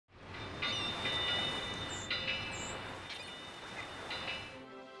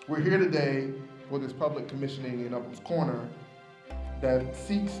We're here today for this public commissioning in Upham's Corner that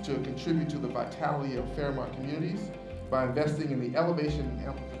seeks to contribute to the vitality of Fairmont communities by investing in the elevation and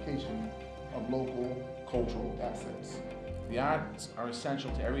amplification of local cultural assets. The arts are essential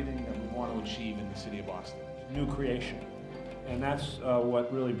to everything that we want to achieve in the city of Boston. New creation. And that's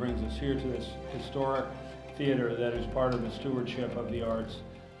what really brings us here to this historic theater that is part of the stewardship of the arts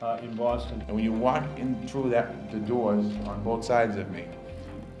in Boston. And when you walk in through the doors on both sides of me,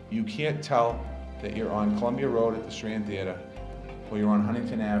 you can't tell that you're on Columbia Road at the Strand Theatre or you're on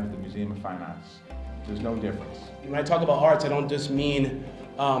Huntington Ave at the Museum of Fine Arts. There's no difference. When I talk about arts, I don't just mean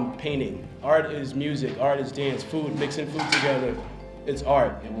painting. Art is music, art is dance, food, mixing food together. It's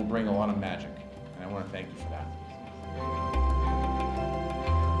art. It will bring a lot of magic, and I want to thank you for that.